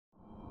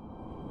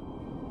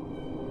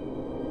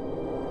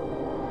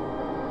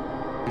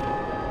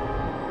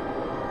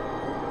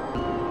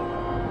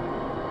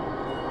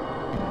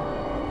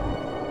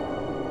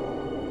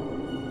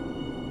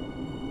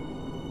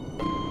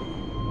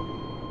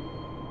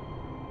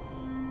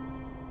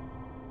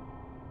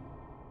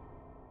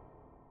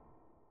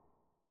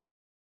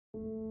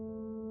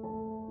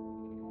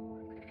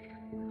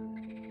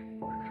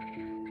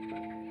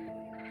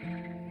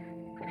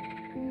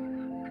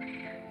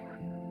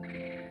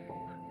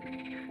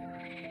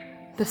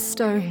The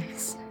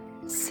stones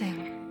sing.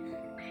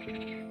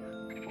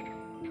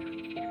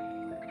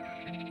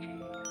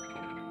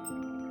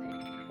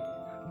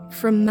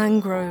 From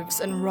mangroves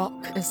and rock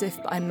as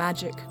if by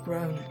magic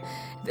grown,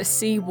 the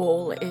sea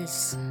wall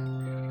is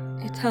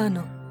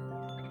eternal,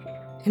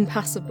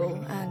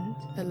 impassable and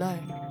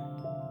alone.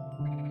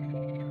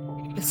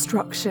 The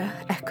structure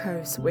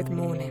echoes with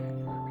morning,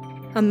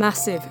 a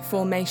massive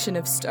formation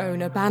of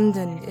stone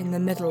abandoned in the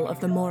middle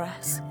of the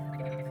morass,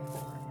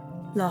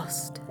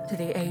 lost to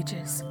the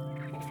ages.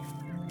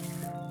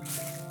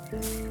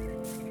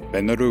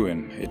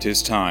 Ben-Ruin, it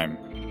is time.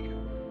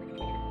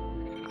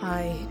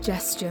 I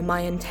gesture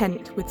my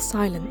intent with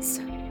silence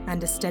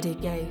and a steady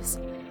gaze.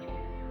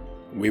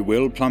 We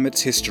will plumb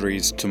its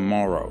histories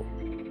tomorrow.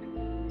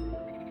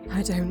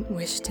 I don't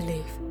wish to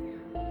leave.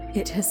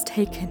 It has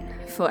taken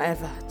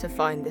forever to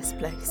find this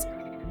place.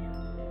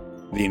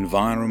 The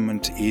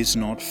environment is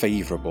not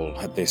favorable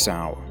at this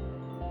hour.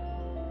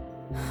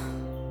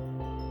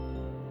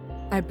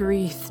 I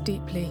breathe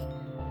deeply.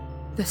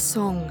 The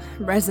song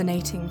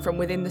resonating from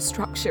within the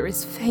structure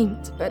is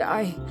faint, but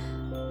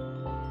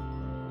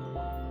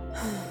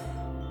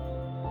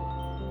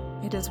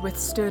it has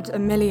withstood a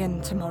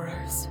million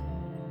tomorrows.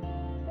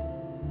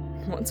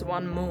 What's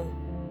one more?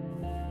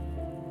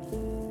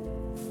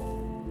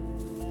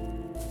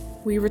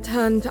 We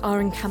return to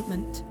our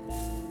encampment.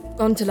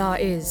 Gontalar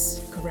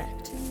is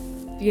correct.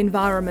 The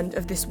environment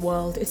of this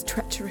world is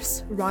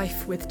treacherous,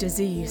 rife with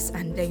disease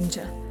and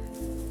danger.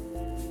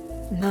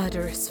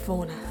 Murderous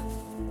fauna.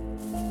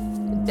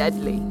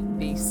 Deadly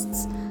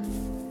beasts.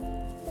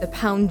 The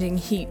pounding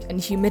heat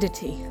and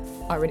humidity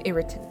are an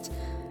irritant,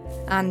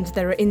 and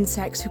there are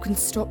insects who can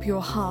stop your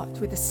heart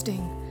with a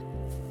sting.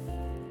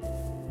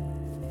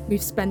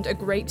 We've spent a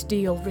great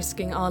deal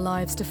risking our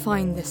lives to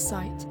find this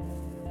site.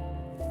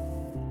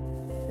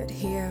 But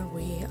here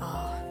we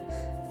are,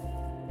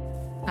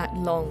 at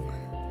long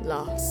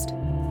last.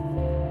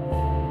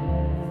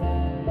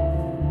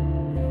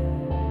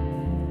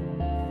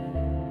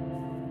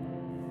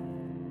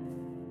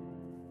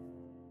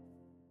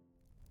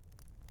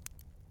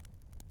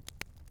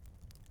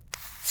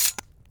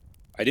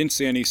 I didn't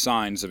see any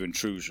signs of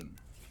intrusion.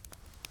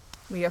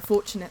 We are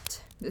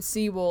fortunate. The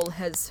seawall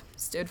has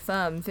stood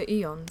firm for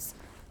eons.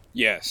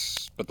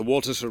 Yes, but the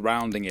waters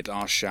surrounding it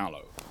are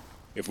shallow.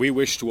 If we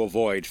wish to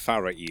avoid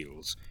farra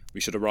eels,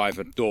 we should arrive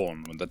at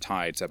dawn when the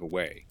tides ebb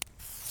away.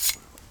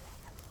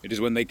 It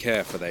is when they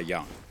care for their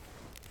young.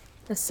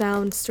 A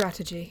sound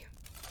strategy.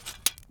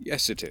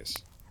 Yes, it is.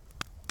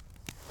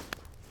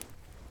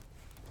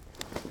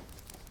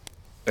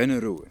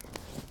 Ben-Ruin.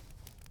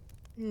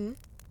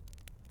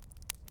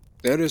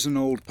 There is an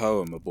old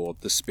poem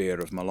aboard the Spear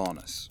of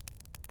Malonus.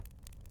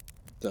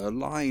 The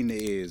line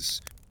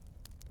is,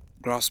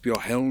 "Grasp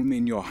your helm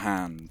in your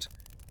hand,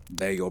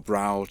 bare your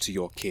brow to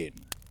your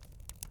kin.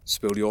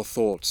 Spill your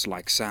thoughts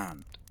like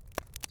sand.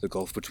 The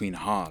gulf between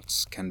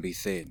hearts can be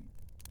thin."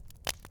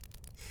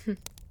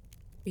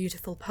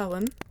 Beautiful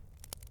poem.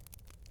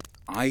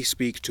 I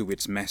speak to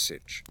its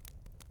message.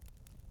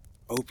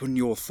 Open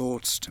your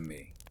thoughts to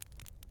me.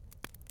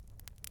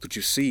 Could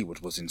you see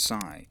what was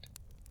inside?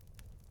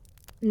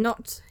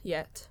 Not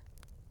yet.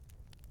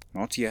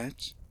 Not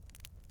yet?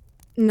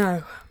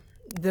 No.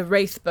 The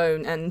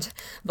wraithbone and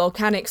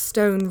volcanic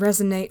stone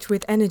resonate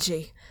with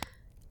energy.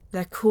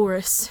 Their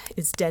chorus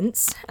is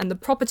dense, and the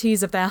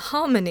properties of their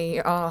harmony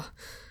are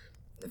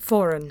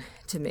foreign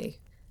to me.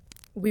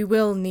 We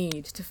will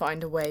need to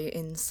find a way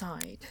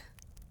inside.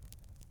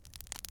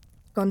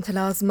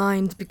 Gontalar's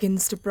mind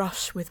begins to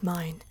brush with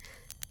mine.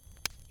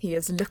 He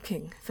is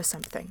looking for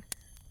something.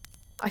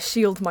 I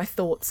shield my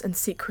thoughts and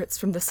secrets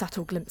from the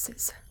subtle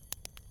glimpses.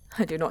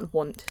 I do not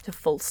want to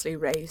falsely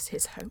raise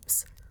his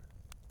hopes.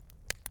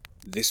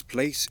 This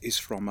place is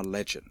from a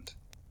legend.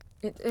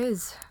 It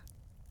is.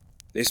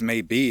 This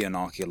may be an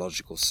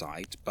archaeological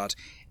site, but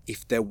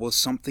if there was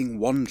something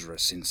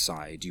wondrous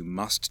inside, you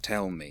must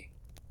tell me.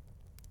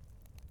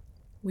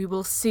 We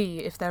will see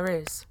if there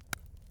is.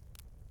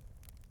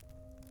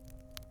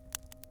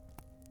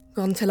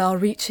 Gontalar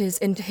reaches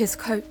into his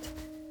coat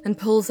and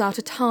pulls out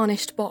a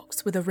tarnished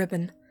box with a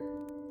ribbon.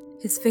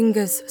 His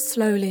fingers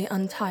slowly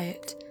untie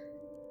it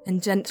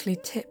and gently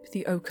tip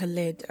the ochre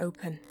lid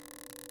open.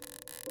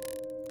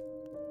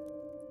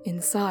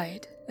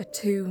 Inside are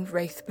 2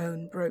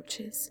 wraithbone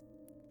brooches.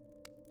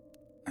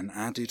 An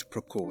added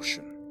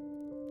precaution.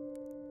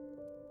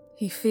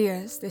 He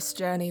fears this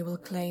journey will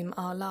claim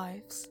our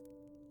lives.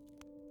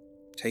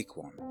 Take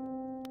one.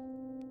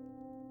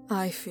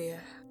 I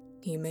fear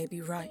he may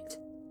be right.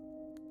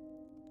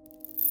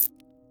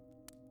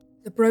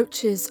 The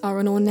brooches are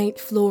an ornate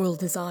floral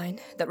design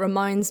that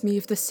reminds me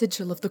of the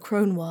sigil of the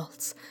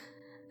Kronwalds.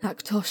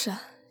 Aktosha,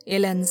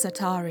 Ilen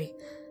Satari.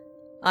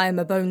 I am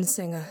a bone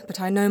singer, but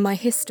I know my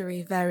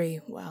history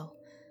very well.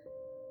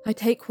 I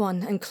take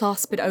one and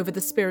clasp it over the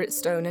spirit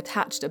stone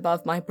attached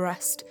above my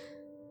breast.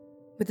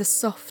 With a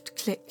soft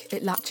click,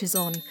 it latches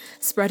on,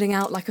 spreading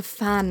out like a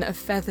fan of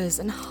feathers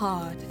and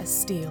hard as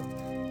steel.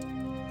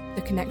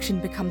 The connection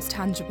becomes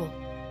tangible,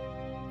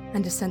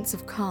 and a sense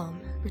of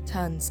calm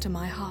returns to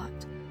my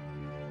heart.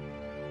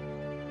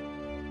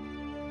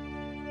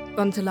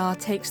 Gontalar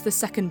takes the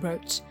second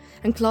brooch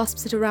and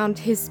clasps it around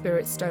his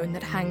spirit stone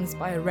that hangs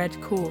by a red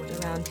cord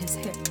around his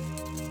hip.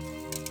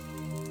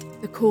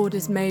 The cord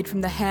is made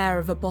from the hair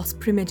of a bos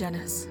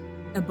primigenus,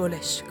 a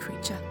bullish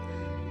creature.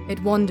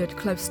 It wandered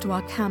close to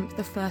our camp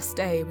the first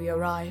day we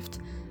arrived.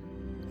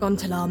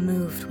 Gontalar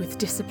moved with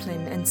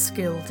discipline and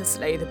skill to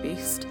slay the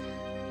beast,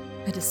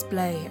 a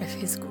display of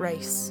his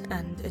grace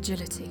and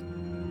agility.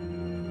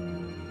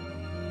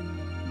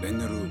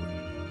 Benaru,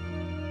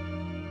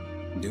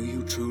 do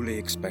you truly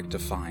expect to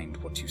find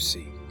what you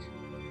seek?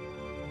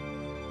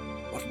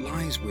 What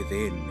lies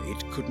within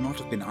it could not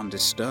have been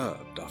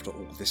undisturbed after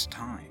all this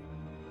time.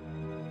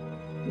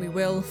 We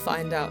will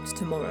find out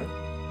tomorrow.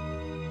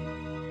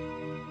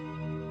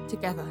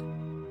 Together.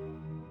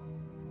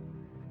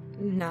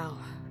 Now,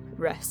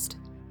 rest.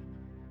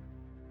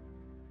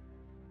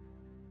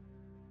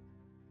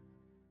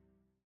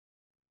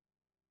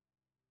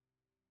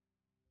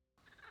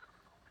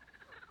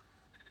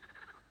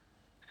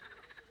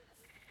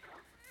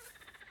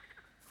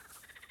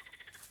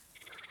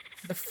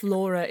 The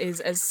flora is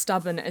as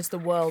stubborn as the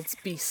world's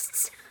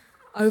beasts.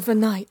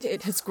 Overnight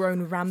it has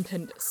grown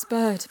rampant,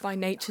 spurred by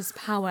nature's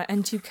power,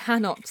 and you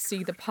cannot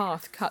see the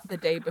path cut the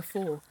day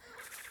before.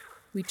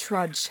 We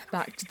trudge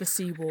back to the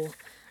seawall,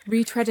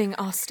 retreading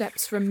our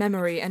steps from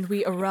memory, and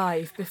we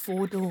arrive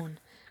before dawn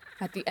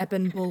at the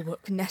ebon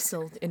bulwark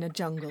nestled in a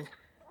jungle.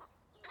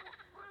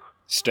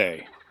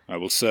 Stay. I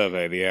will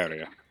survey the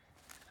area.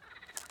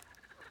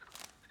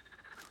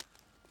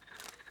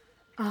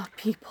 Our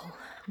people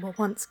were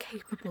once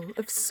capable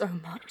of so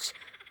much.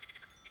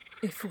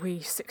 If we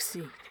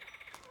succeed,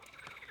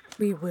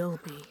 we will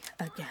be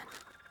again.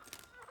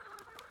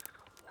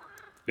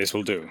 This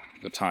will do.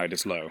 The tide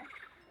is low.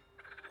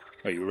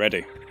 Are you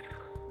ready?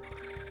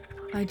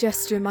 I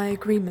gesture my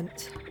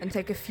agreement and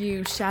take a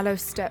few shallow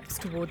steps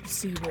toward the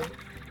seawall.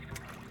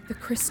 The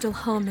crystal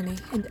harmony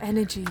and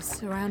energies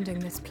surrounding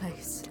this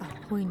place are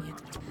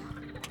poignant.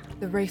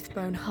 The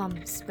wraithbone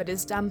hums, but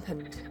is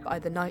dampened by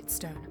the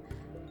nightstone.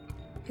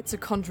 It's a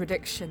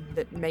contradiction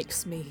that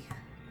makes me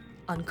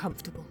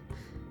uncomfortable.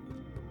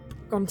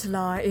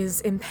 Gontalar is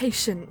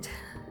impatient,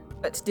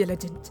 but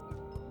diligent.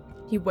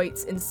 He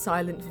waits in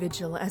silent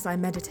vigil as I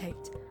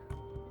meditate.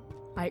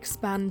 I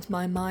expand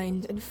my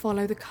mind and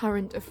follow the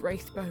current of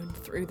wraithbone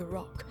through the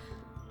rock.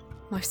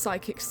 My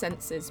psychic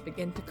senses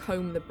begin to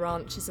comb the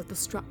branches of the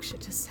structure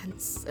to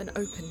sense an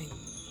opening.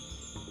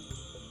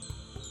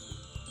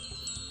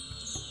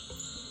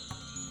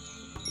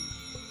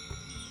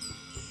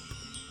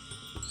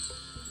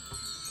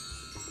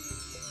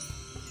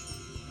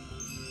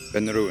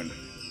 Benaruin.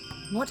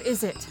 What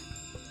is it?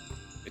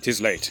 It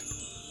is late.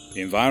 The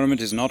environment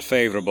is not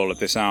favorable at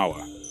this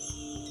hour.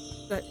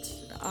 But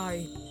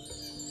I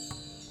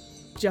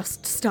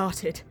just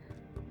started.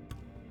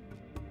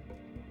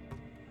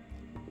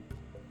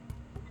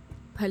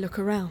 I look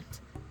around.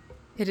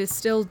 It is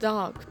still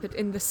dark, but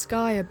in the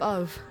sky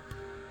above,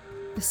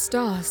 the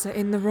stars are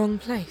in the wrong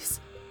place.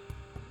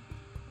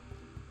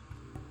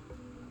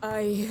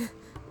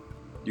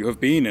 You have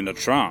been in a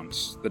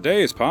trance. The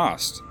day is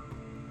past.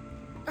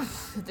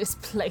 This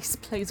place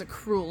plays a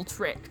cruel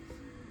trick.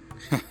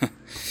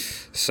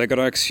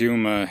 Segarak's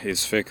humor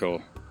is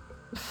fickle.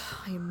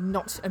 I am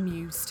not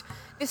amused.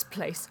 This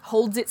place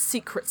holds its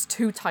secrets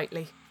too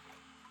tightly.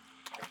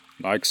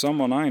 Like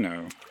someone I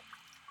know.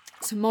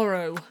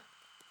 Tomorrow.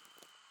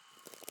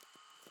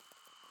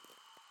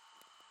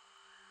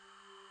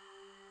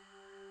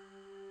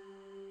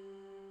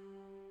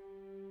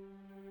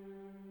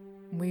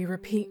 We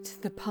repeat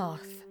the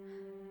path.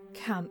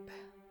 Camp,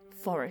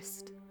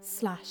 forest,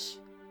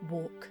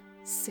 /walk,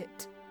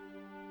 sit.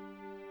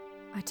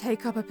 I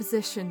take up a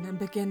position and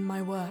begin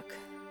my work.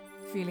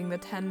 Feeling the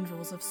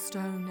tendrils of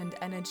stone and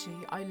energy,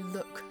 I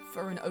look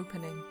for an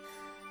opening.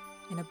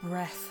 In a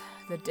breath,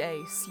 the day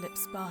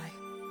slips by.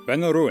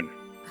 Benaruin.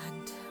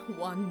 And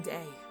one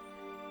day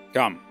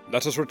Come,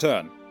 let us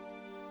return.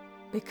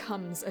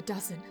 becomes a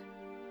dozen.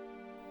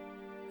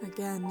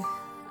 Again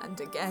and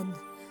again.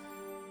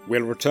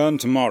 We'll return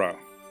tomorrow.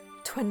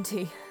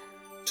 20,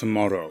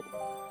 Tomorrow.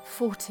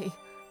 40.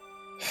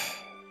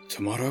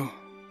 Tomorrow?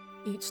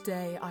 Each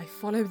day I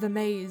follow the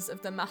maze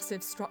of the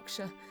massive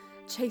structure,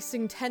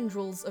 chasing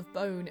tendrils of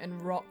bone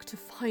and rock to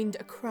find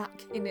a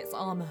crack in its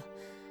armor.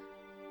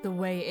 The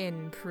way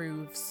in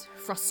proves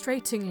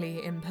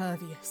frustratingly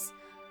impervious.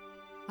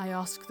 I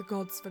ask the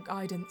gods for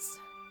guidance,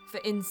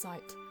 for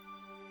insight.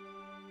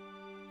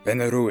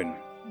 Benaruin.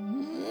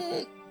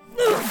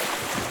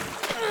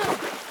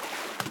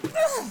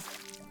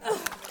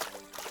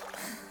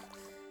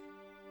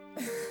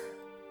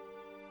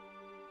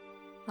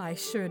 I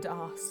should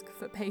ask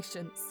for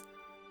patience.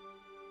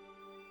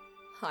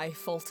 I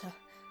falter.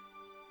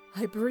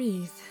 I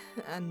breathe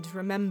and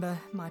remember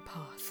my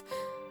path.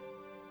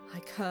 I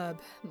curb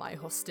my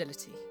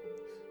hostility.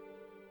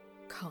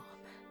 Calm.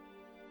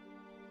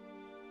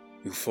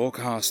 You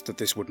forecast that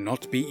this would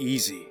not be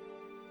easy.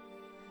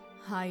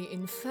 I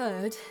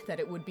inferred that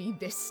it would be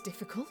this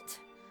difficult.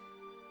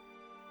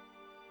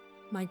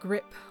 My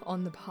grip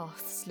on the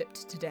path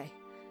slipped today.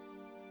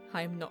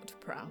 I am not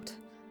proud.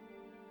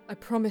 I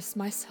promise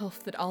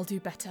myself that I'll do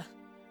better.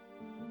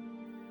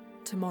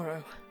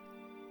 Tomorrow.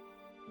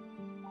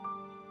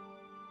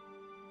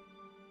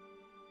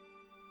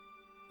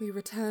 We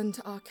return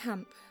to our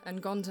camp,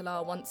 and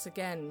Gondola once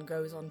again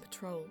goes on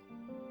patrol,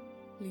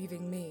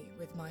 leaving me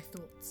with my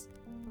thoughts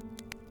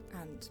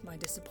and my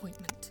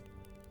disappointment.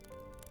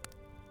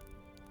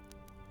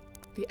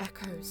 The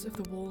echoes of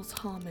the wall's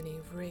harmony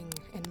ring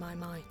in my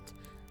mind,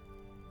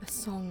 a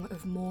song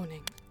of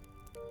mourning,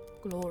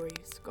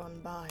 glories gone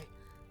by.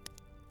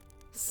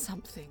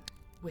 Something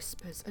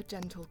whispers a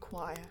gentle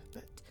choir,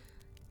 but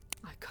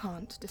I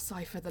can't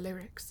decipher the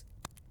lyrics.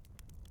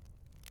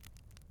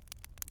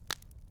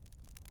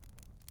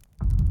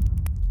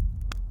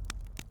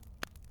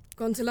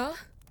 Gondola?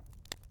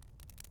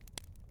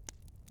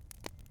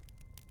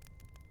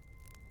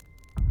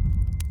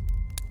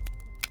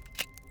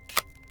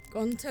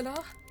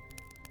 Gondola?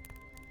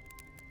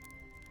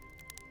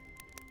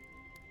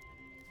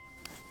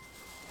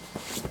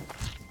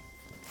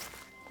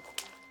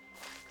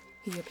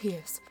 He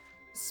appears,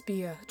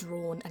 spear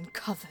drawn and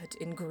covered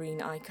in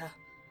green ichor.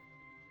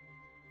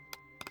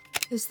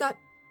 Is that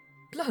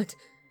blood?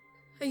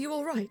 Are you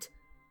all right?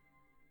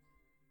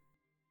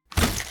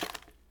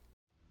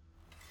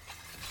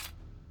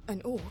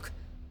 An orc?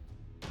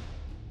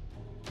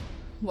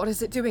 What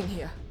is it doing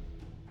here?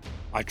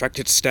 I tracked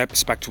its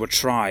steps back to a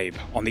tribe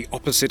on the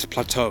opposite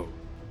plateau.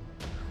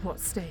 What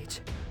stage?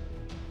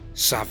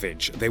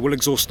 Savage. They will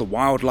exhaust the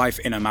wildlife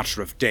in a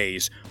matter of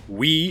days.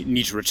 We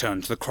need to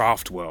return to the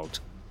craft world.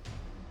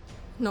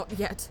 Not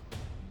yet.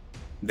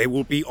 They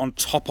will be on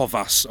top of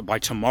us by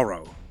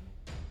tomorrow.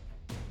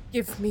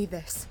 Give me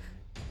this.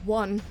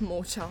 One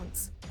more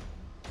chance.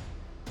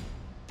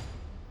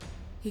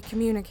 He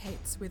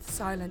communicates with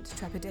silent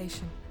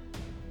trepidation.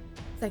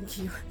 Thank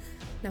you.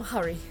 Now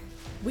hurry.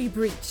 We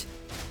breach.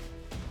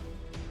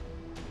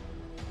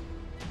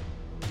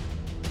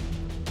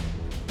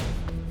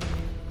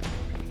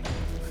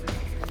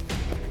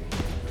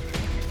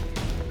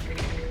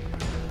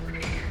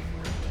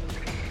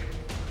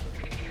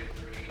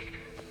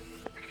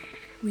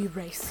 We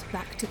race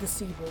back to the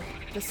seawall,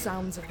 the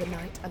sounds of the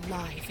night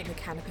alive in the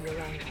canopy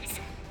around us.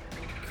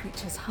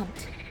 Creatures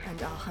hunt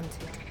and are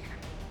hunted,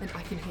 and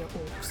I can hear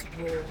orcs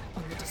roar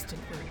on the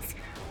distant winds.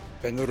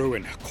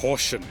 Benruin,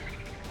 caution.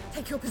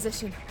 Take your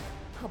position.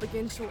 I'll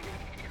begin shortly.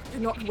 Do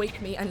not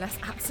wake me unless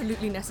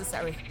absolutely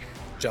necessary.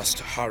 Just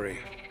hurry.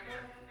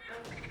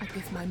 I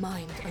give my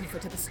mind over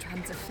to the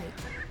strands of fate.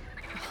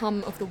 The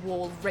hum of the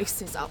wall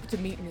races up to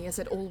meet me as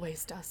it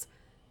always does.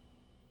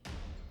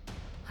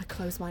 I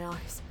close my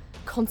eyes,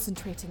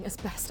 concentrating as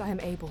best I am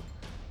able.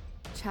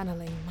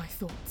 Channeling my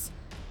thoughts.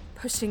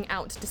 Pushing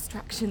out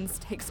distractions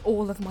takes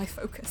all of my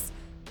focus.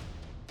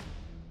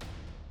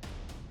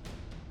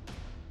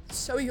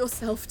 Show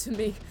yourself to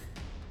me.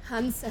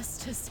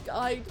 Ancestors,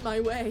 guide my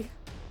way.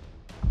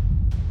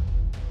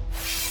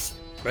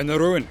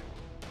 Benruin.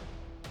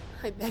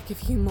 I beg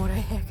of you,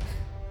 Moreheg.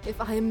 If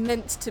I am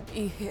meant to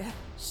be here,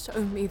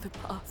 show me the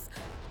path.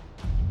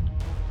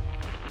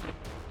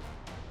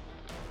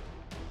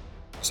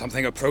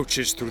 Something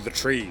approaches through the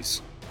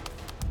trees.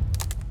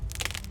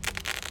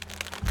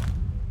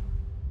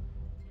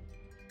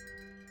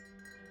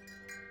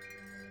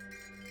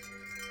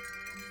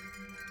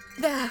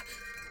 There!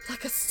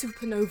 Like a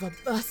supernova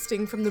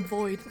bursting from the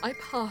void, my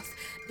path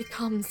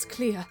becomes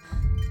clear.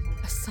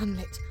 A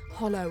sunlit,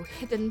 hollow,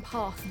 hidden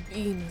path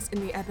beams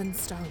in the ebon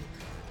stone.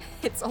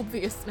 It's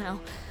obvious now.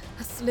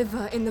 A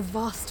sliver in the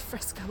vast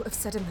fresco of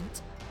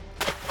sediment.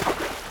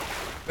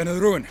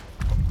 Benruin.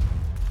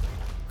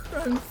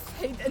 Crone,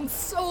 fate, and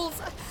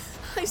souls!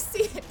 I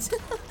see it!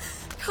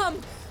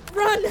 Come,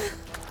 run!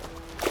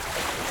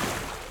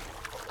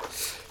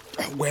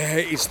 Where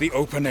is the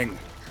opening?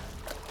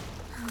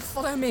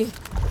 Follow me.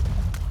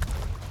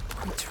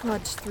 We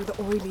trudge through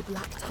the oily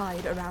black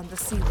tide around the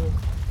seawall.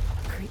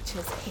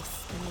 Creatures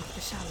hiss beneath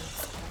the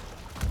shallows.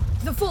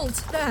 The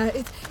vault, there,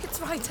 it's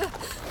right.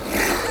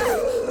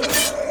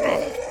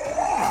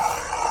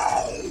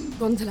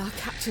 Gondola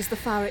catches the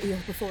pharaoh eel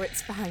before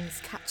its fangs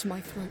catch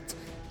my throat.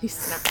 He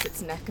snaps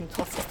its neck and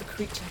tosses the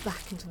creature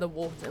back into the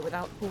water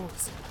without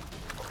pause.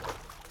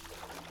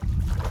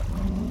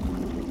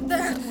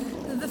 There!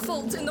 The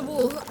fault in the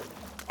wall.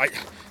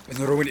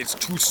 Benruin, it's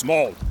too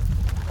small.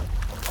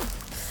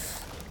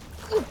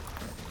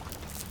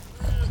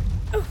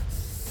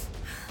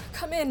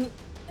 Come in.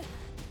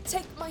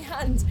 Take my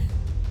hand.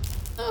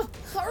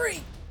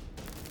 Hurry!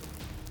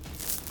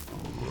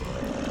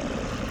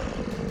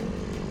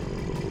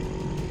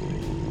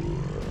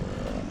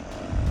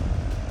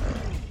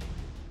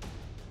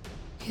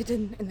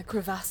 Hidden in the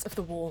crevasse of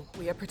the wall,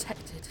 we are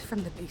protected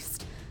from the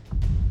beast.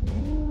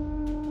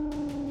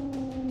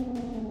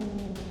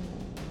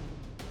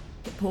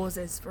 It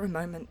pauses for a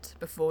moment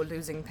before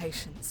losing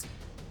patience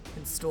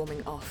and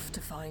storming off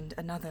to find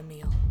another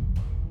meal.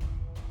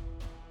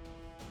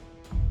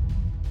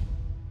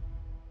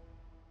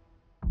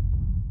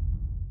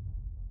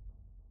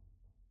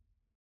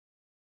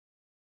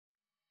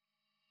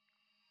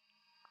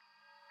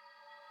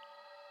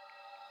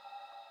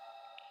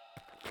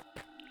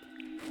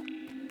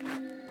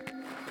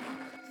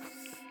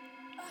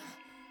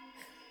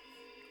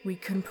 We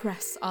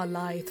compress our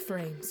lithe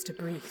frames to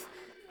breathe,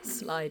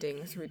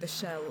 sliding through the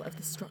shell of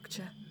the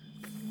structure.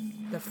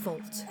 The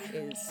vault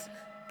is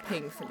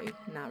painfully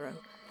narrow.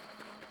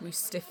 We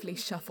stiffly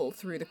shuffle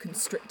through the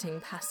constricting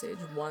passage,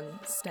 one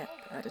step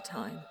at a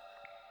time.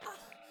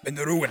 In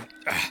the ruin.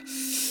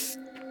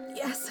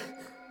 Yes.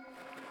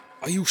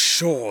 Are you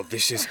sure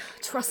this is...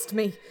 Trust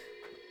me.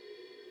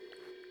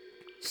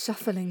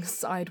 Shuffling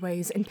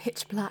sideways in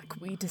pitch black,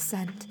 we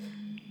descend.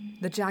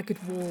 The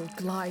jagged wall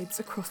glides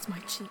across my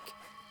cheek.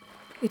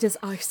 It is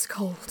ice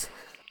cold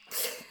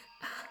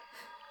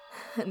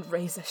and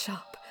razor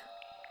sharp.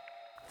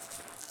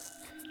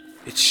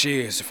 It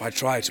shears if I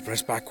try to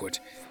press backward.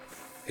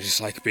 It is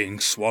like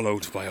being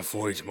swallowed by a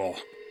void maw,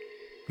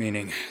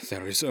 meaning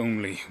there is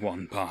only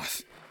one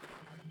path.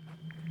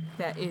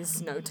 There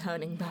is no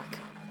turning back.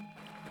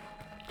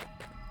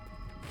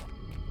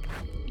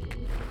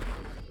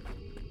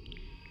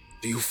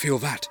 Do you feel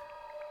that?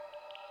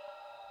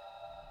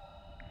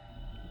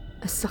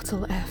 A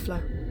subtle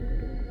airflow.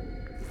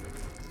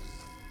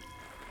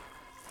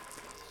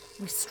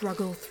 We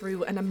struggle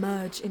through and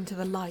emerge into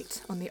the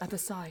light on the other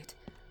side.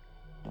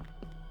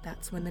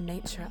 That's when the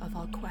nature of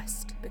our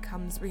quest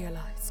becomes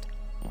realized.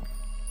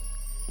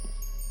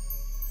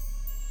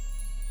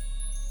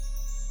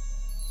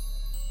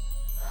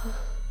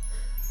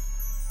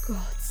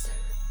 Gods.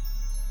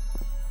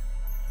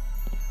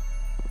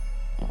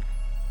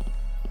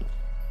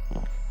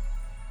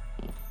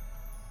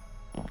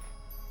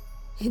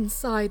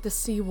 Inside the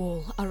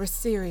seawall are a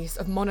series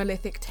of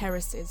monolithic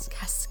terraces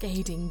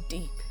cascading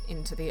deep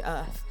into the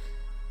earth.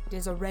 It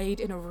is arrayed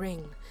in a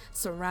ring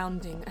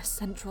surrounding a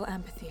central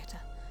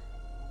amphitheatre.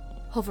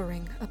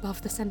 Hovering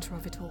above the centre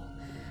of it all,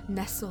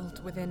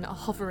 nestled within a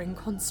hovering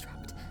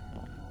construct,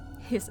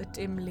 is a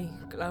dimly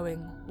glowing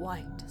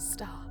white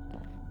star.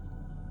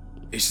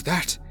 Is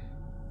that...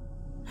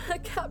 A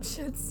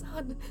captured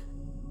sun.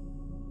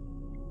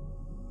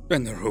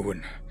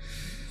 Benruin,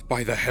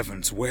 by the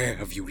heavens, where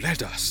have you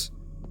led us?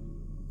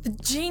 The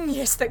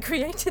genius that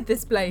created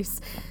this place.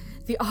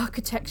 The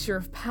architecture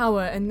of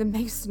power and the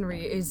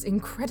masonry is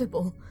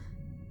incredible.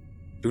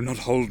 Do not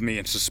hold me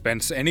in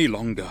suspense any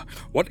longer.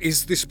 What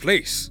is this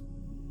place?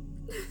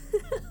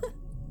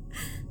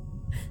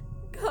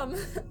 Come,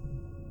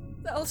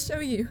 I'll show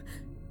you.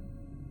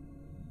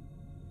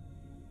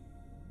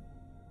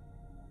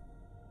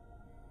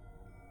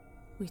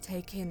 We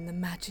take in the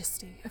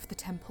majesty of the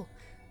temple.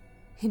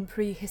 In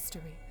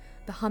prehistory,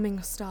 the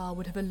humming star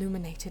would have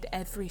illuminated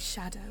every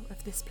shadow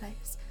of this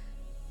place.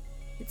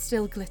 It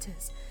still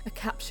glitters, a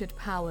captured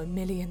power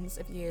millions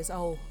of years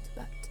old,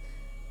 but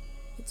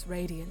its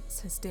radiance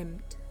has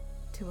dimmed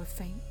to a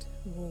faint,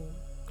 warm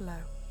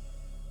glow.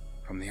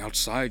 From the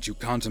outside, you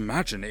can't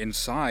imagine.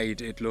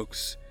 Inside, it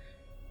looks...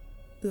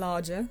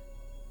 larger.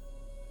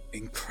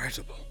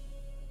 incredible.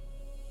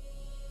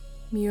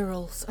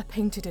 Murals are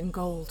painted in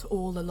gold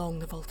all along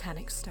the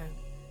volcanic stone.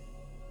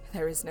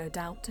 There is no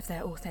doubt of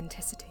their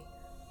authenticity.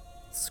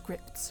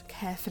 Scripts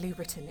carefully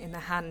written in the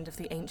hand of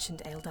the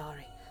ancient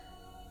Eldari.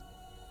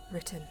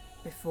 Written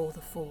before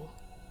the fall.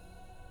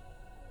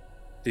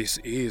 This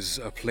is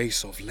a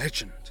place of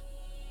legend.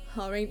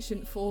 Our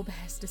ancient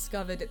forebears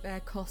discovered at their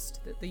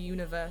cost that the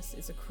universe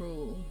is a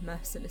cruel,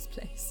 merciless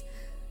place.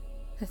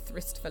 A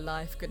thirst for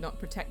life could not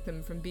protect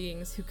them from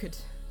beings who could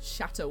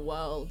shatter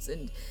worlds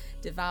and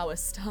devour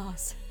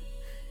stars.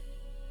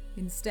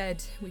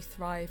 Instead, we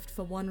thrived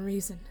for one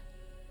reason: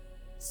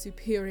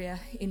 superior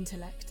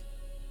intellect.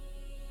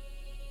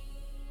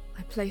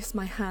 I place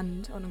my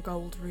hand on a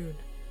gold rune,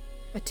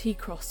 a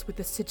T-cross with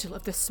the sigil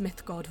of the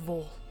smith god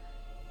Vol.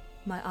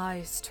 My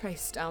eyes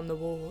trace down the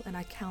wall and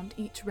I count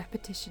each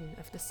repetition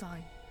of the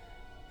sign.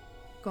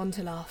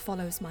 Gontalar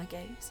follows my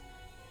gaze,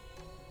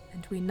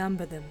 and we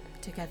number them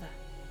together.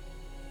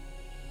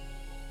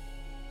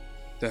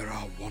 There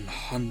are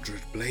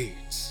 100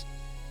 blades.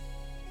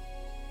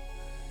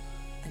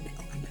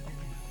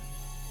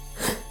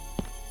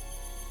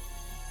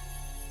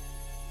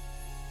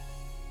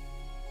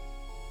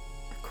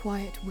 A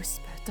quiet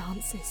whisper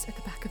dances at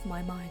the back of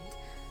my mind.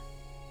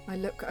 I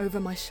look over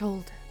my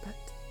shoulder, but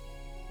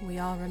we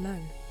are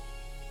alone.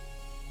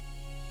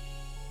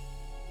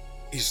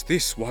 Is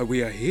this why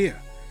we are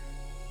here?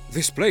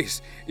 This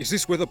place, is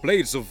this where the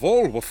blades of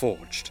Vol were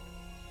forged?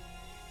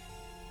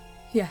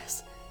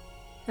 Yes,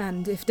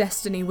 and if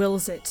destiny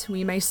wills it,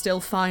 we may still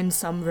find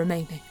some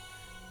remaining.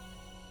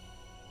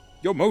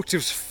 Your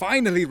motives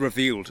finally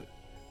revealed.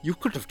 You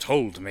could have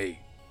told me.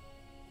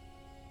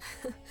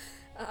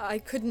 I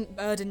couldn't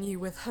burden you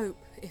with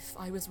hope if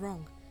I was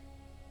wrong.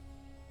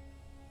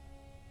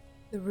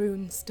 The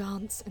runes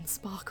dance and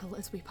sparkle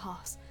as we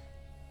pass.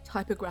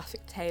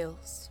 Typographic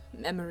tales,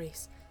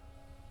 memories,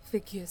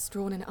 figures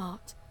drawn in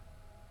art.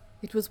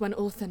 It was when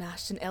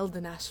Ulthanash and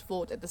Eldanash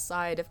fought at the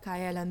side of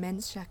Kaela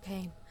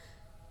Menshakain,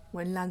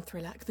 when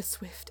Lanthrelak the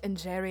Swift and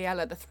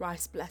Jeriella the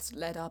Thrice-Blessed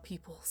led our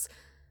peoples.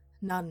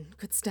 None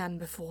could stand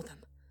before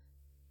them.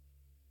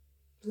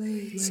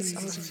 Blades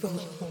of Vol.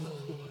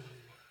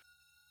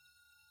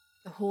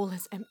 The hall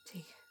is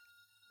empty,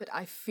 but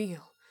I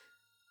feel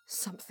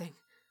something.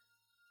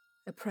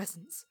 A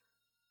presence.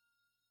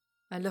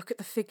 I look at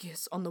the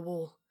figures on the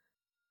wall.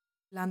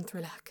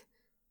 Lanthrillak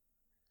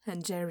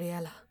and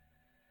Jeriella.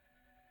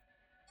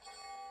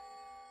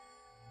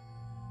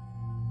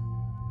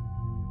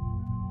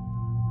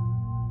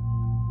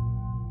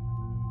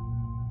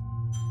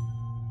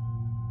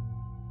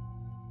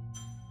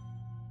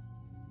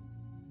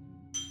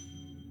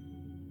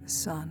 The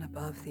sun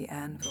above the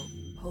anvil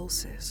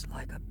pulses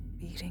like a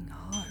beating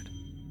heart.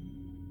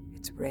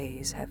 Its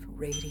rays have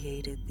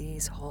radiated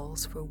these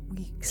halls for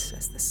weeks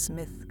as the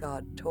smith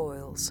god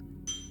toils.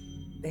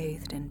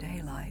 Bathed in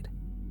daylight,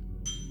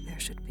 there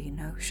should be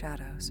no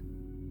shadows.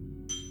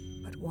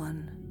 But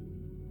one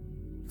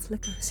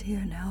flickers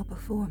here now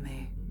before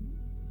me.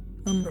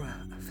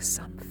 Umbra of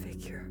some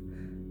figure,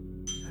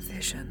 a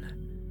vision,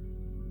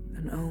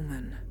 an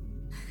omen.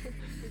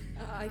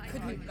 I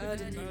couldn't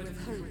burden you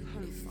with hope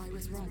if I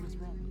was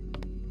wrong.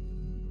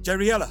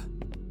 Jeriella!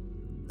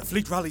 The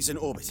fleet rallies in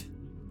orbit.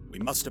 We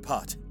must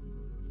depart.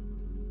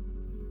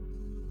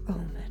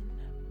 Omen,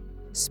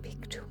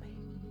 speak to me.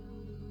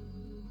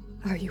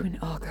 Are you an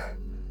augur?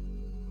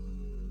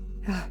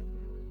 A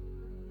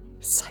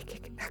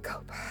psychic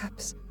echo,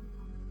 perhaps?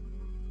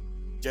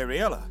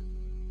 Jeriella?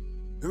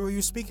 Who are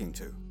you speaking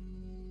to?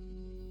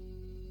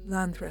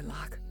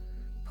 Lanthrillak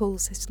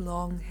pulls his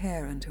long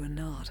hair into a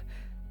knot.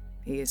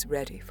 He is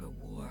ready for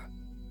war.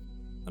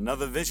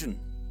 Another vision?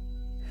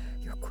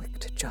 You're quick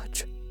to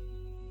judge.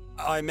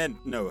 I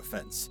meant no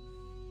offense.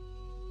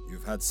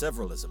 You've had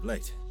several as of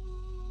late.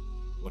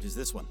 What is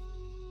this one?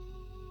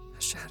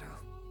 A shadow.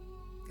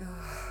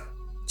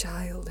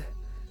 Child.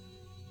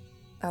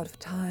 Out of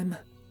time.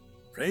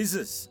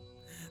 Praises.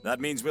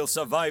 That means we'll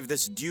survive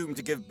this doom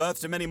to give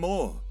birth to many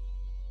more.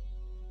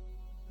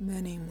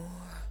 Many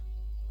more.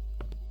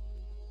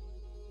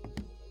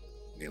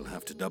 We'll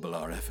have to double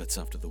our efforts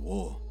after the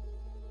war.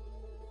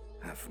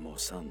 Have more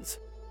sons.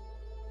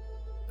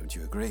 Don't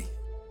you agree?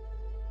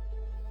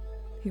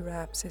 He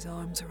wraps his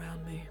arms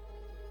around me.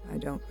 I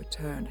don't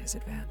return his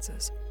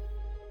advances.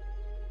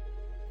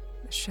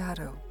 The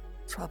shadow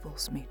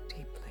troubles me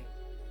deeply.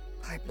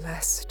 By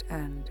blessed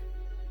and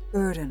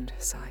burdened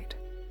sight,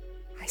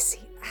 I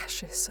see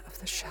ashes of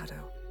the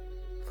shadow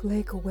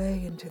flake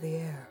away into the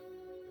air.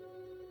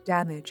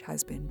 Damage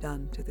has been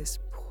done to this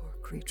poor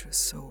creature's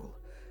soul.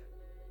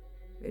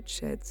 It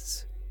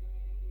sheds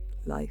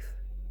life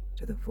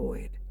to the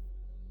void.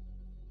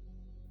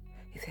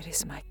 If it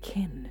is my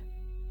kin,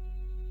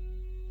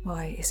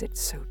 why is it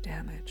so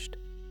damaged?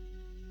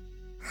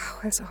 How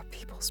has our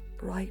people's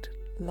bright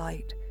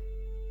light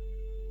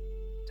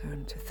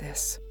turned to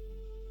this?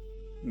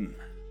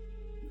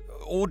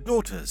 Or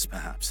daughters,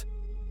 perhaps?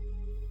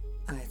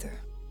 Either.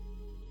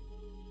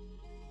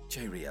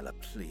 Jeriella,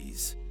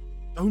 please.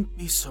 Don't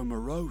be so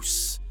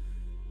morose.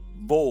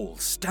 Vol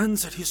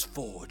stands at his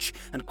forge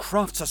and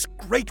crafts us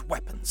great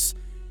weapons.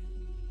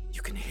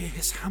 You can hear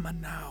his hammer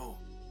now.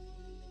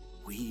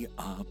 We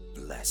are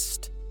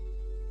blessed.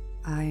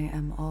 I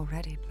am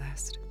already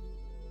blessed.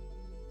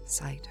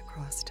 Sight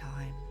across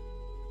time,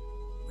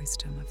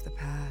 wisdom of the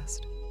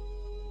past,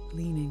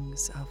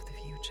 gleanings of the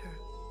future.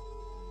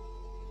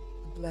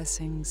 The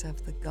blessings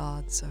of the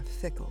gods are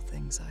fickle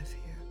things, I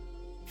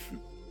fear.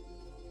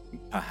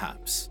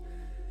 Perhaps.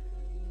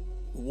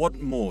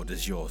 What more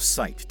does your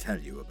sight tell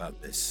you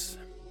about this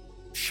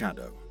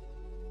shadow?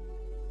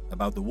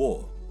 About the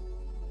war?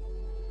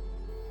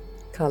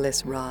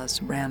 Kalis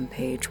Ra's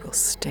rampage will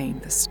stain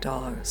the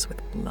stars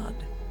with blood.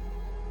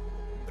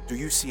 But do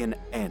you see an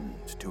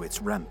end to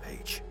its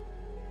rampage?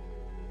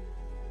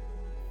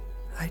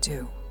 I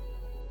do.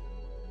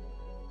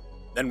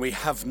 Then we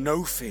have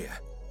no fear.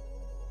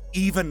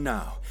 Even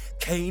now,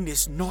 Cain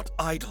is not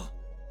idle.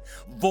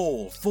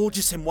 Vol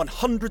forges him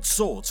 100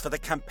 swords for the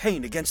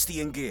campaign against the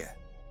Ingir.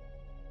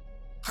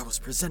 I was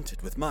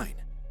presented with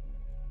mine.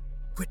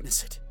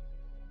 Witness it.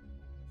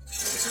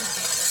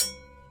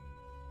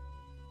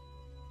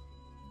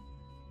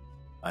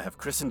 I have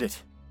christened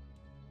it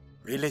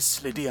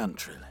Rilis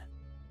Lidiantril.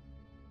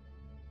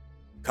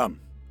 Come.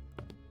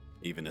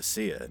 Even a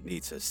seer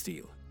needs her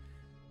steel.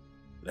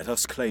 Let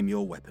us claim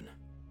your weapon.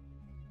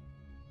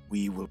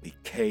 We will be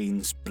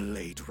Cain's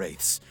blade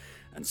wraiths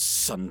and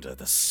sunder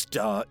the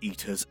Star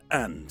Eaters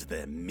and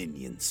their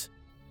minions.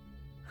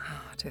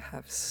 To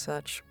have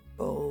such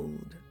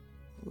bold,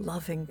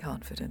 loving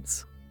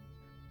confidence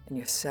in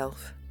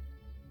yourself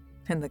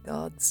and the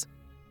gods.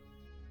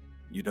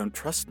 You don't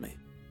trust me?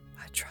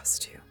 I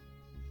trust you.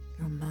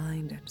 Your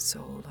mind and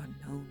soul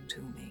are known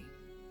to me.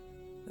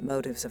 The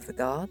motives of the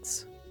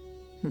gods?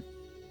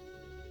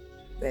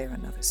 They are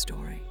another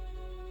story.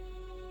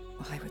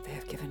 Why would they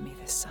have given me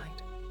this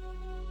sight?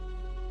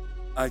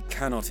 I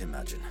cannot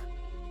imagine.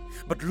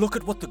 But look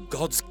at what the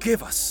gods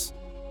give us.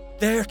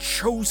 Their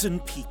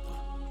chosen people.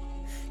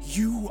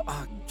 You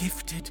are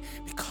gifted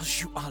because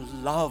you are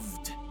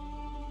loved.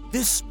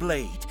 This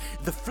blade,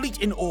 the fleet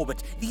in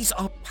orbit, these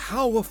are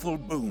powerful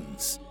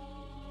boons.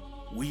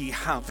 We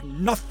have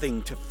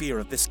nothing to fear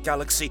of this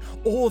galaxy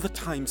or the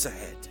times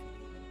ahead.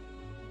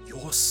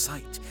 Your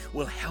sight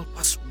will help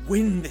us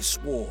win this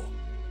war.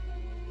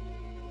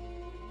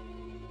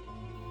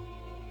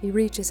 He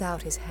reaches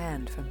out his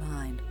hand for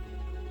mine,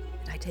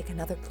 and I take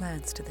another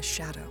glance to the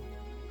shadow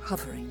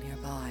hovering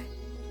nearby.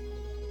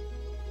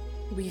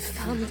 We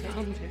found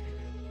it.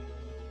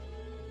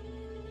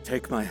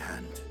 Take my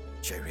hand,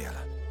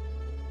 Jeriella.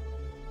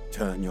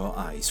 Turn your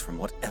eyes from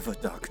whatever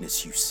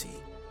darkness you see.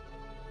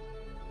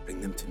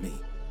 Bring them to me,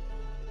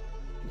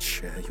 and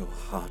share your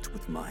heart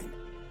with mine.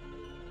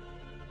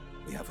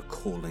 We have a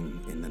calling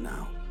in the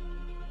now,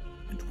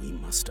 and we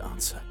must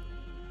answer.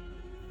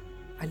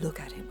 I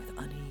look at him with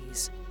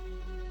unease.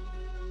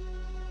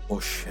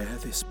 Or share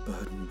this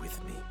burden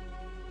with me,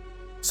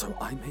 so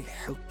I may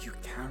help you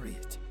carry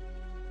it.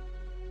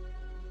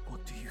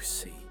 What do you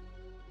see?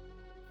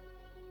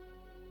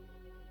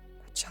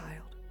 A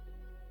child,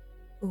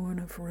 born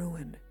of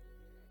ruin.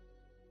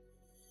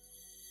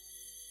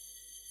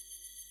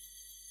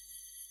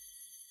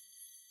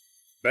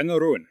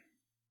 Bengaruin.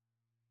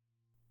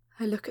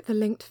 I look at the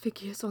linked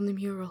figures on the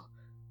mural,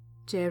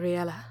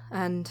 Jeriella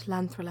and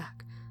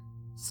Lanthralak,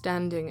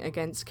 standing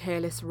against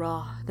careless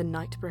Ra, the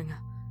Nightbringer.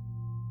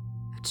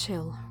 A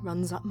chill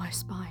runs up my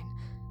spine.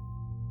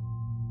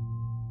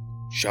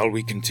 Shall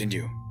we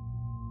continue?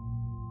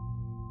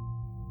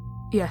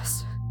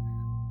 Yes.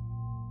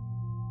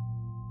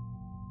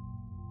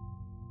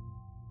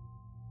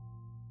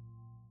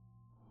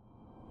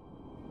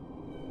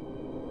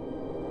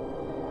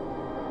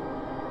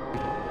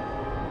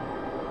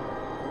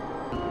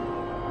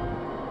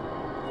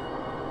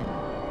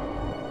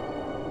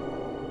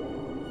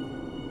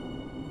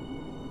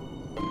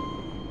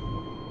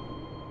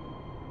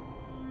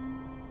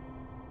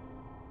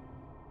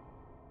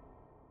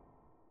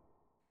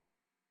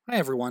 Hi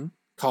everyone,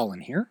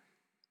 Colin here.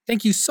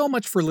 Thank you so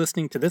much for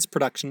listening to this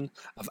production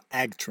of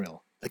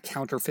Agtrill, the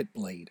Counterfeit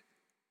Blade.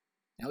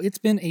 Now, it's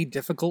been a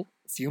difficult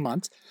few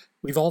months.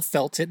 We've all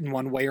felt it in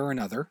one way or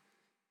another.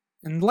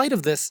 In light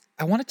of this,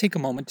 I want to take a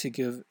moment to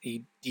give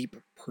a deep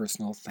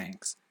personal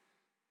thanks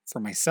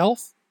for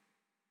myself,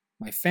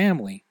 my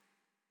family,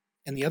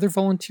 and the other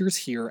volunteers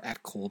here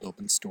at Cold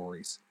Open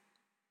Stories.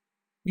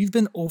 We've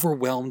been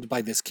overwhelmed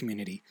by this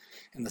community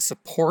and the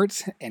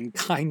support and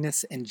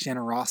kindness and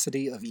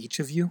generosity of each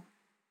of you.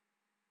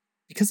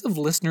 Because of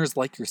listeners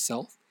like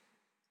yourself,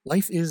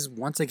 life is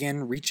once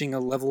again reaching a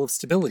level of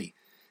stability,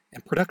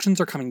 and productions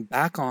are coming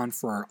back on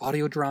for our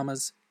audio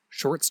dramas,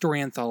 short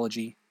story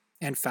anthology,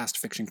 and fast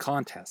fiction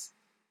contests.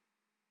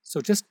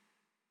 So just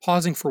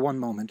pausing for one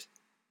moment,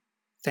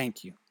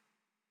 thank you.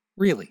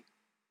 Really,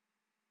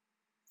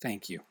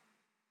 thank you.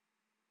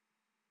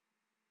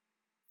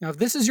 Now, if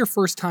this is your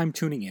first time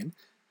tuning in,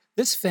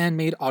 this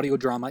fan-made audio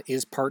drama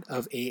is part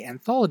of an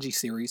anthology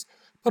series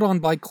put on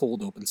by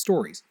Cold Open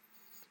Stories.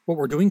 What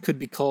we're doing could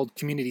be called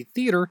community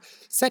theater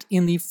set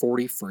in the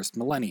 41st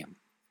millennium.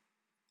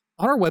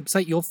 On our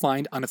website, you'll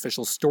find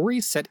unofficial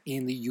stories set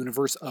in the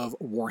universe of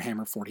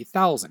Warhammer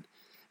 40,000,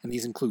 and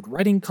these include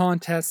writing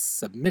contests,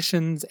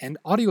 submissions, and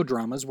audio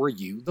dramas where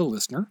you, the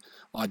listener,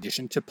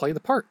 audition to play the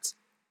parts.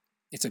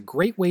 It's a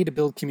great way to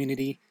build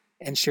community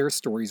and share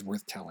stories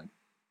worth telling.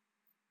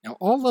 Now,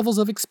 all levels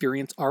of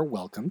experience are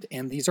welcomed,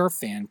 and these are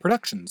fan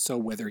productions, so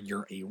whether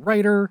you're a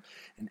writer,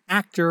 an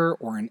actor,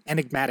 or an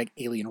enigmatic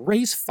alien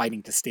race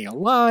fighting to stay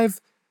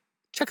alive,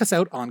 check us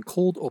out on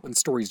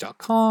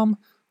coldopenstories.com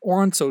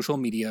or on social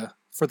media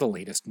for the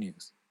latest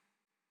news.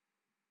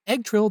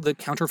 Agtrill, the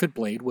Counterfeit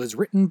Blade was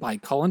written by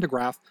Colin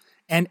DeGraff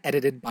and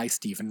edited by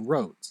Stephen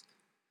Rhodes.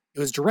 It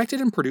was directed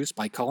and produced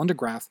by Colin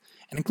DeGraff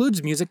and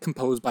includes music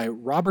composed by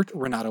Robert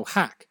Renato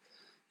Hack.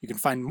 You can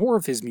find more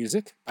of his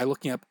music by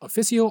looking up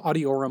Officio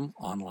Audiorum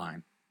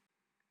online.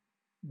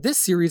 This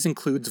series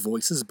includes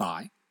voices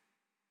by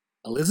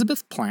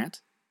Elizabeth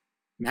Plant,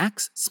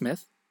 Max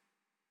Smith,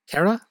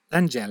 Cara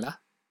Langella,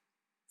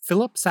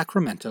 Philip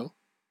Sacramento,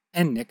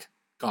 and Nick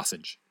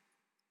Gossage.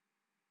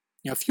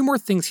 Now, a few more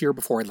things here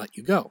before I let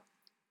you go.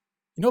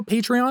 You know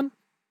Patreon?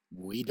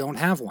 We don't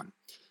have one.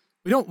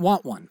 We don't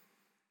want one.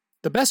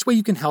 The best way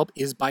you can help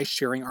is by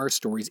sharing our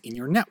stories in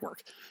your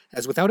network,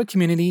 as without a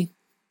community,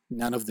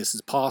 none of this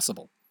is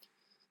possible.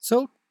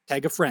 So,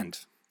 tag a friend.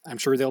 I'm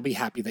sure they'll be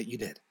happy that you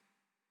did.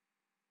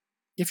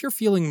 If you're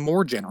feeling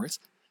more generous,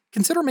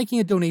 consider making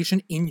a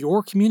donation in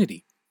your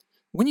community.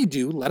 When you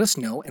do, let us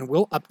know and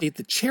we'll update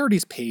the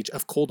charities page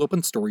of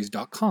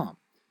coldopenstories.com.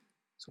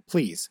 So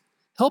please,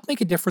 help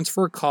make a difference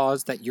for a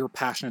cause that you're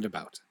passionate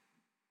about.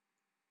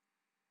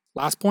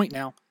 Last point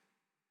now.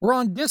 We're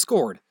on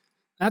Discord.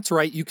 That's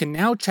right, you can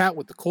now chat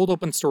with the Cold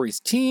Open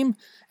Stories team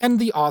and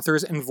the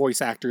authors and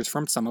voice actors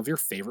from some of your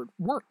favorite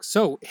work.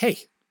 So,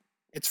 hey,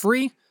 it's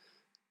free.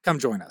 Come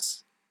join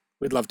us.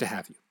 We'd love to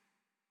have you.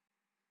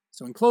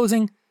 So in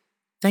closing,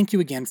 thank you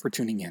again for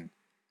tuning in.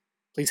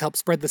 Please help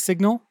spread the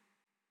signal,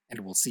 and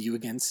we'll see you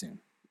again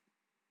soon.